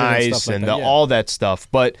be is included nice, and and stuff like that, all that stuff.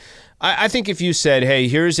 But I think if you said, hey,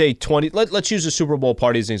 here's a 20, let's use a Super Bowl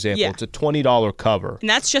party as an example. Yeah. It's a $20 cover. And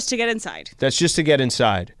that's just to get inside. That's just to get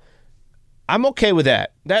inside. I'm okay with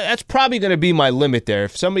that. That's probably going to be my limit there.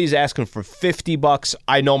 If somebody's asking for $50,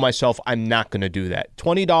 I know myself, I'm not going to do that.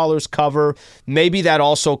 $20 cover, maybe that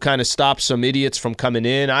also kind of stops some idiots from coming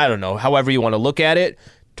in. I don't know. However you want to look at it,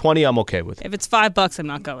 20 I'm okay with. If it's $5, I'm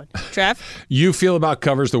not going. Trev? You feel about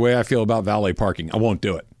covers the way I feel about valet parking. I won't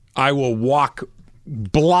do it. I will walk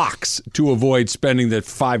blocks to avoid spending the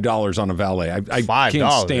 $5 on a valet. I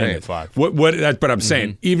can't stand it. But I'm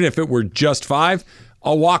saying, even if it were just $5,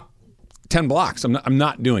 I'll walk 10 blocks. I'm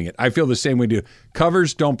not doing it. I feel the same way you do.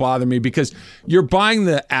 Covers don't bother me because you're buying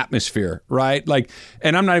the atmosphere, right? Like,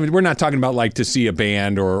 and we're not talking about like to see a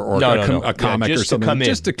band or a comic or something.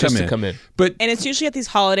 Just to come in. But and it's usually at these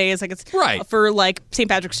holidays, like it's for like St.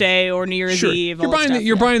 Patrick's Day or New Year's Eve.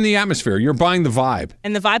 You're buying the atmosphere. You're buying the vibe.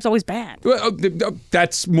 And the vibe's always bad. Well,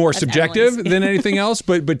 that's more subjective than anything else.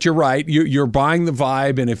 But you're right. You're buying the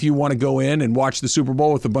vibe, and if you want to go in and watch the Super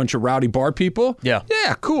Bowl with a bunch of rowdy bar people, yeah,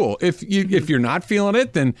 cool. If you're not feeling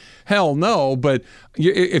it, then hell no. But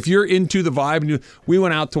if you're into the vibe, and we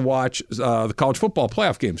went out to watch the college football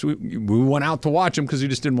playoff games. We went out to watch them because we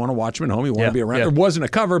just didn't want to watch them at home. We wanted to be around. There wasn't a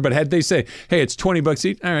cover, but had they say, hey, it's $20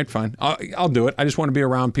 each, all right, fine. I'll do it. I just want to be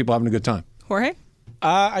around people having a good time. Jorge?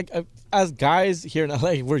 As guys here in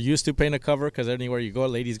LA, we're used to paying a cover because anywhere you go,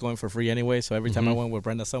 ladies going for free anyway. So every time I went with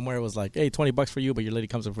Brenda somewhere, it was like, hey, $20 for you, but your lady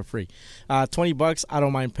comes in for free. $20, I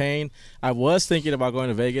don't mind paying. I was thinking about going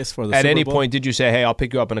to Vegas for the Super Bowl. At any point, did you say, hey, I'll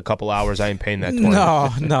pick you up in a couple hours? I ain't paying that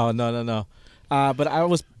 $20. No. But I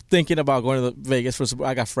was thinking about going to Vegas for Super Bowl.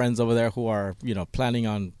 I got friends over there who are, planning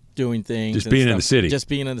on doing things. Just being in the city. Just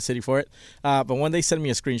being in the city for it. But when they send me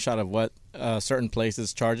a screenshot of what certain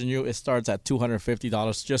places charging you, it starts at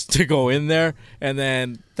 $250 just to go in there, and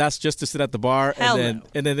then that's just to sit at the bar. And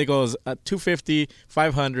then it goes $250,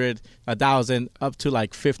 $500, $1,000, up to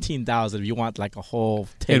like $15,000 if you want like a whole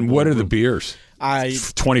table. And what are the beers?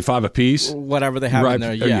 $25 a piece? Whatever they have in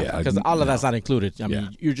there, because all of that's not included. I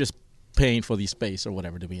mean, you're just paying for the space or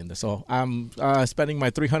whatever to be in there. So I'm spending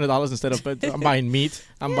my $300 instead of I'm buying meat.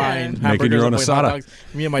 I'm buying hamburgers. Making your own asada.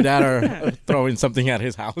 Me and my dad are throwing something at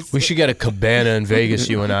his house. We should get a cabana in Vegas,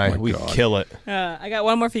 you and I. We'd kill it. I got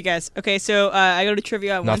one more for you guys. Okay, so I go to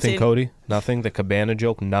trivia on Nothing, Wednesday. Cody? Nothing? The cabana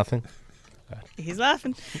joke? Nothing? He's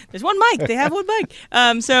laughing. There's one mic. They have one mic.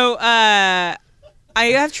 I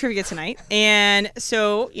have trivia tonight. And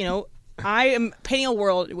so, I am painting a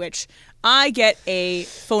world in which I get a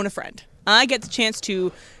phone a friend. I get the chance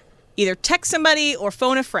to either text somebody or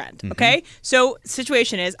phone a friend, okay? So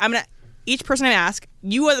situation is, each person I ask,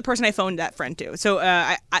 you are the person I phoned that friend to. So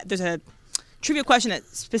there's a trivia question that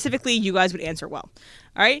specifically you guys would answer well,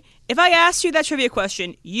 all right? If I asked you that trivia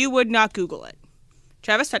question, you would not Google it.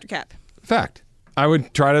 Travis, fact or cap? Fact. I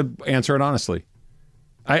would try to answer it honestly.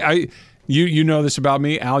 You know this about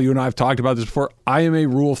me, Al. You and I have talked about this before. I am a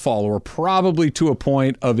rule follower, probably to a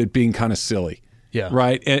point of it being kind of silly. Yeah.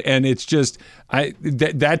 Right. And it's just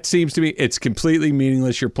that seems to me it's completely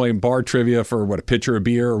meaningless. You're playing bar trivia for a pitcher of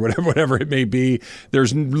beer or whatever it may be.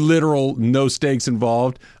 There's literal no stakes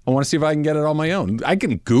involved. I want to see if I can get it on my own. I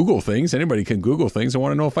can Google things. Anybody can Google things. I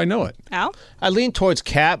want to know if I know it. Al? I lean towards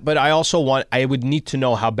cap, but I would need to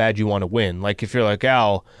know how bad you want to win. Like if you're like,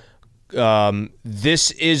 Al,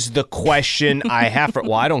 this is the question I have for.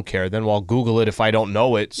 Well, I don't care. Then I'll Google it if I don't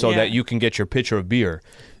know it, so that you can get your pitcher of beer.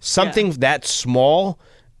 Something that small,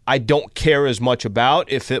 I don't care as much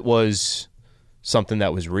about. If it was something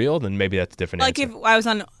that was real, then maybe that's a different answer. Like if I was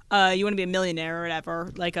on You Want to Be a Millionaire or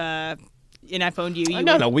whatever, like and I phoned you.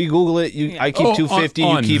 No, we Google it. I keep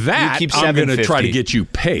 $250. You keep $750. I'm going to try to get you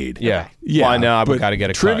paid. Yeah. Yeah. Well, no, I've got to get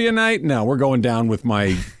a trivia cut. night. No, we're going down with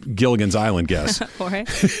my Gilligan's Island guess. Jorge?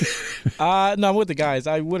 No, I'm with the guys.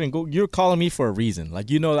 I wouldn't go. You're calling me for a reason. Like,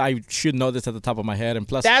 I should know this at the top of my head. And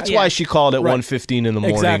plus, that's why she called at 1:15 in the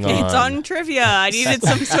morning. Exactly. It's on trivia. I needed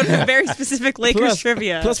some sort of very specific Lakers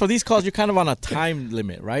trivia. Plus, for these calls, you're kind of on a time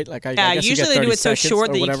limit, right? Like, I guess usually they do it so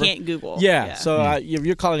short that you whatever. can't Google. Yeah. So if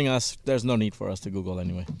you're calling us, there's no need for us to Google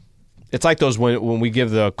anyway. It's like those when we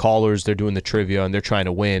give the callers, they're doing the trivia and they're trying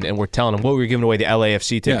to win, and we're telling them, we're giving away the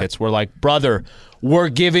LAFC tickets. Yeah. We're like, brother, we're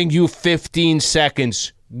giving you 15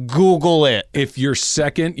 seconds. Google it. If you're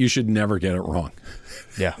second, you should never get it wrong.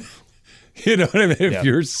 Yeah. You know what I mean? If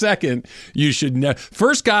you're second, you should never.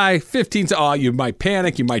 First guy, 15. You might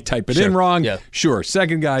panic. You might type it in wrong. Yeah. Sure.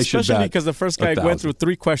 Second guy should bet. Especially because the first guy went through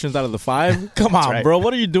 3 questions out of the 5. Come on, bro.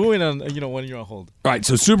 What are you doing when you're on hold? All right.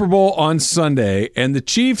 So Super Bowl on Sunday, and the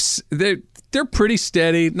Chiefs, they're pretty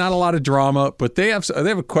steady. Not a lot of drama, but they have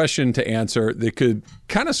a question to answer that could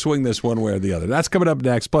kind of swing this one way or the other. That's coming up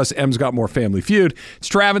next. Plus, M's got more Family Feud. It's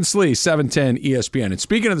Travis Slee, 710 ESPN. And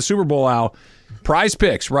speaking of the Super Bowl, Al, Prize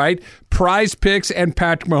Picks, right? Prize Picks and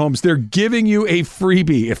Patrick Mahomes. They're giving you a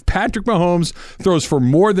freebie. If Patrick Mahomes throws for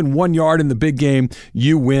more than 1 yard in the big game,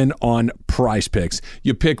 you win on Prize Picks.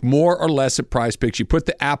 You pick more or less at Prize Picks. You put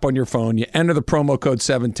the app on your phone. You enter the promo code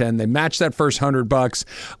 710. They match that first $100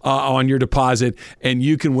 on your deposit, and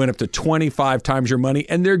you can win up to 25 times your money,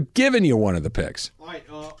 and they're giving you one of the picks. All right,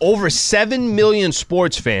 over 7 million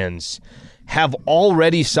sports fans have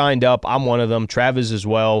already signed up. I'm one of them. Travis as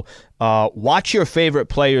well. Watch your favorite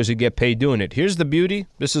players and get paid doing it. Here's the beauty.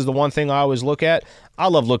 This is the one thing I always look at. I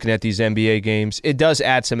love looking at these NBA games. It does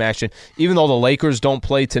add some action. Even though the Lakers don't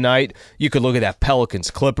play tonight, you could look at that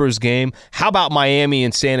Pelicans-Clippers game. How about Miami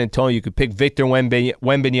and San Antonio? You could pick Victor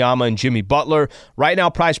Wembanyama and Jimmy Butler. Right now,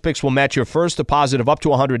 Prize Picks will match your first deposit of up to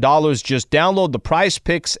 $100. Just download the Prize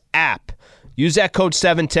Picks app. Use that code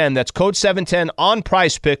 710. That's code 710 on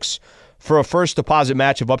Prize Picks for a first deposit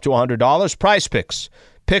match of up to $100. Prize Picks.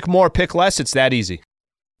 Pick more, pick less. It's that easy.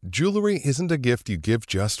 Jewelry isn't a gift you give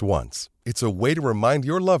just once. It's a way to remind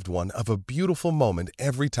your loved one of a beautiful moment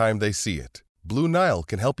every time they see it. Blue Nile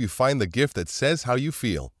can help you find the gift that says how you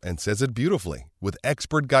feel and says it beautifully, with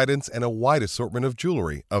expert guidance and a wide assortment of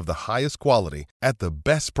jewelry of the highest quality at the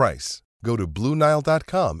best price. Go to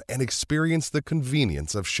BlueNile.com and experience the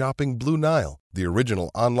convenience of shopping Blue Nile, the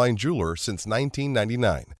original online jeweler since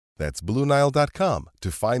 1999. That's BlueNile.com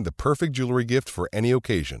to find the perfect jewelry gift for any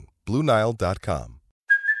occasion. BlueNile.com.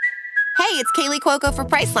 Hey, it's Kaylee Cuoco for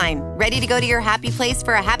Priceline. Ready to go to your happy place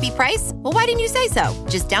for a happy price? Well, why didn't you say so?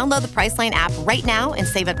 Just download the Priceline app right now and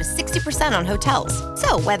save up to 60% on hotels.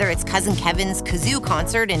 So whether it's Cousin Kevin's Kazoo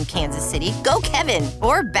Concert in Kansas City, go Kevin,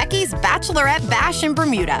 or Becky's Bachelorette Bash in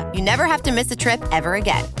Bermuda, you never have to miss a trip ever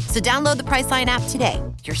again. So download the Priceline app today.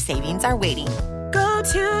 Your savings are waiting. Go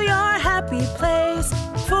to your happy place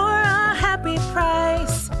for a happy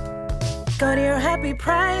price. Go to your happy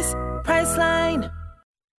price, Priceline.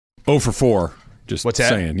 0 for 4. Just What's that?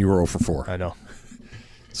 saying, you were 0 for 4. I know.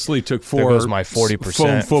 Sleep took 4. There goes my 40%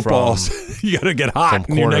 foam footballs. You got to get hot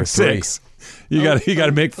in your next 6. You got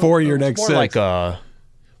to make 4 of your next 6. Like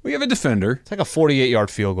we have a defender. It's like a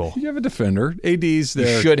 48-yard field goal. You have a defender. AD's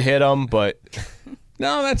there. You should hit him, but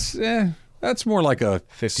no, that's more like a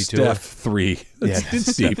 52 Steph 3.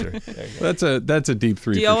 It's deep. That's a deep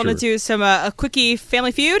 3. Do y'all want to do some a quickie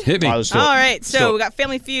Family Feud? Hit me. All right, so we got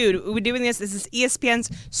Family Feud. We're doing this. This is ESPN's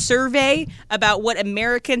survey about what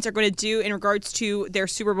Americans are going to do in regards to their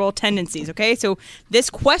Super Bowl tendencies. Okay, so this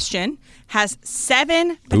question has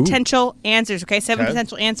 7 potential answers. Okay, 7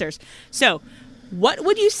 potential answers. So, what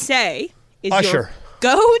would you say is Usher. your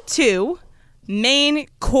go-to main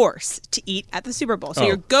course to eat at the Super Bowl? So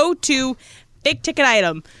your go-to big ticket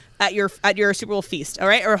item at your Super Bowl feast. All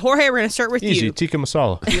right, or Jorge, we're going to start with easy. you. Tikka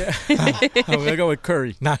masala. I'm gonna go with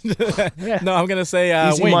curry. No, I'm gonna say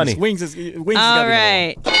Easy wings. money. Wings is All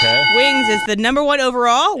right. Wings is the number 1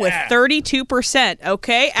 overall with 32%.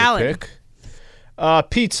 Okay, Alan. Pick.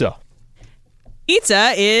 Pizza.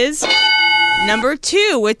 Pizza is number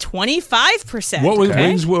 2 with 25%. What was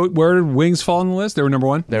wings? Where did wings fall on the list? They were number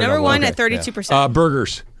 1. Number 1 at 32%.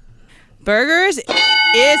 Burgers. Burgers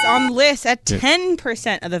is on the list at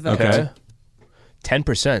 10% of the vote. Okay.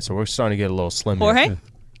 10%. So we're starting to get a little slim. Jorge? Here.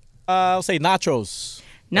 I'll say nachos.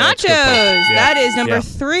 Nachos. That is number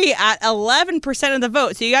 3 at 11% of the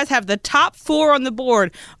vote. So you guys have the top 4 on the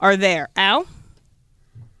board are there. Al?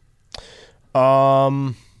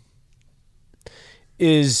 How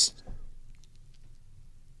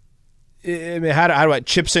do I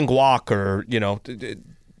chips and guac or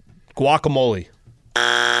guacamole?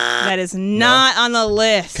 That is not on the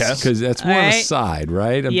list. Because that's more a side,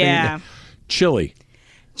 right? Chili.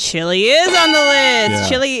 Chili is on the list. Yeah.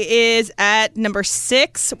 Chili is at number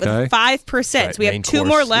 6 with 5%. Right, so we have main 2 course.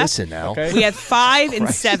 more left. Listen now. Okay. We have 5 and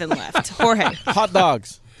 7 left. Jorge. Hot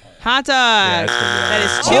dogs. Hot dog.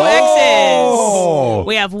 That is 2 X's.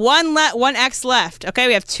 We have one X left. Okay,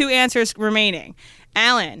 we have 2 answers remaining.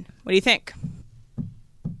 Alan, what do you think?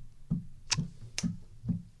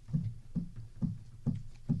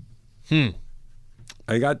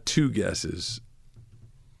 I got 2 guesses.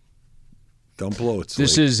 Don't blow it.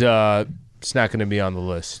 This is it's not going to be on the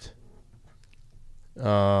list. No,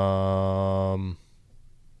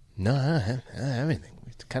 I don't have anything.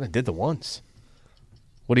 We kind of did the ones.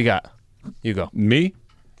 What do you got? You go. Me?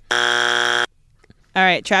 All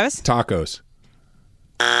right, Travis? Tacos.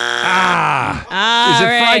 Is All it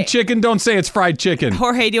right. fried chicken? Don't say it's fried chicken.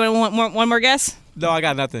 Jorge, do you want one more guess? No, I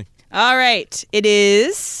got nothing. All right, it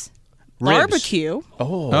is Ribs. barbecue.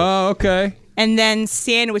 Oh, okay. And then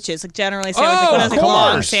sandwiches, like generally sandwiches, like one of those, like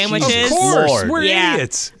long sandwiches. Of course, Lord. we're Yeah.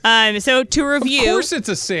 idiots. So to review, Of course it's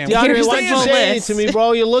a sandwich. Here's Why the did you full say it list. to me,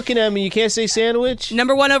 bro? You're looking at me. You can't say sandwich.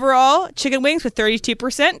 Number 1 overall, chicken wings with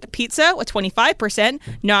 32%, pizza with 25%,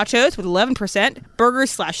 nachos with 11%,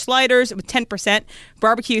 burgers/sliders with 10%,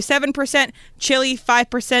 barbecue 7%, chili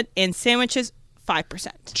 5%, and sandwiches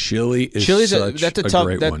 5%. Chili's That's a tough.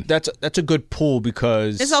 great one. That's a good pool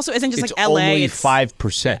because This also isn't just it's like LA. Only It's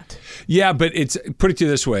 5%. Yeah, but put it to you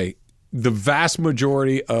this way: the vast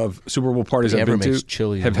majority of Super Bowl parties I've Ever been makes to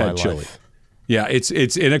chili have in my had chili. life. Yeah, it's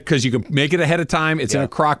in it because you can make it ahead of time. It's in a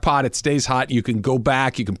crock pot. It stays hot. You can go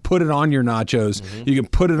back. You can put it on your nachos. Mm-hmm. You can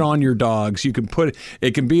put it on your dogs. You can put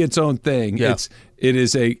it can be its own thing. Yeah.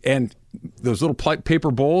 And those little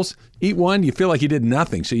paper bowls. Eat one, you feel like you did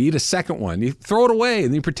nothing. So you eat a second one. You throw it away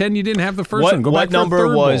and you pretend you didn't have the first one. Go back What number for a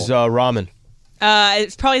third was bowl. Ramen?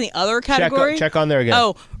 It's probably in the other category. Check on there again.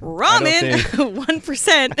 Oh, ramen,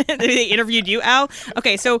 1%. They interviewed you, Al.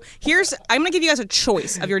 Okay, so I'm going to give you guys a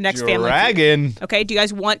choice of your next family Dragon. food. Okay, do you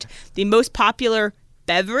guys want the most popular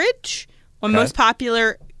beverage or most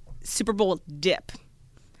popular Super Bowl dip?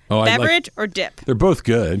 Beverage or dip? They're both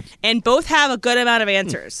good. And both have a good amount of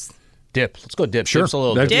answers. Dip. Let's go dip. Sure. Dip's a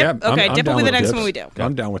little Dip? dip. Dip? Okay, dip will down be the with next dips. one we do.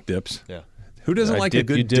 I'm down with dips. Yeah. Who doesn't like a dip,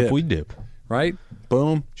 good you dip? dip? We dip. Right?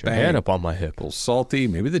 Boom. Put your bang. hand up on my hip. A little salty.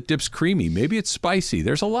 Maybe the dip's creamy. Maybe it's spicy.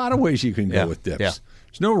 There's a lot of ways you can go with dips. Yeah.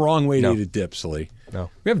 There's no wrong way to eat a dip, Lee. No.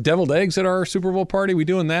 We have deviled eggs at our Super Bowl party. We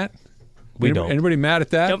doing that? We don't. Anybody mad at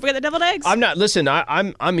that? Don't forget the deviled eggs. I'm not. Listen,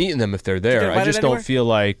 I'm eating them if they're get there. I invited just anywhere? don't feel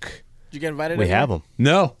like Did you get invited? we anywhere? have them.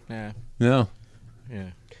 No. Yeah. No. Yeah.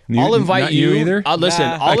 I'll invite not you. either. Listen,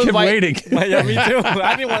 Nah. I'll I kept invite. waiting. Yeah, me too.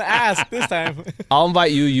 I didn't want to ask this time. I'll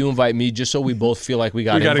invite you. You invite me, just so we both feel like we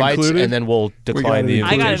got We got invites, included? and then we'll decline the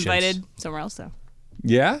I got invitations. invited somewhere else, though.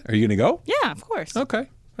 Yeah? Are you going to go? Yeah, of course. Okay.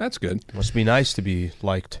 That's good. Must be nice to be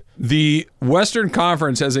liked. The Western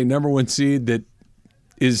Conference has a number one seed that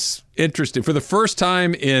is interesting. For the first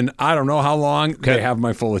time in I don't know how long, they have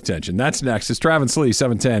my full attention. That's next. It's Travis Lee,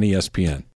 710 ESPN.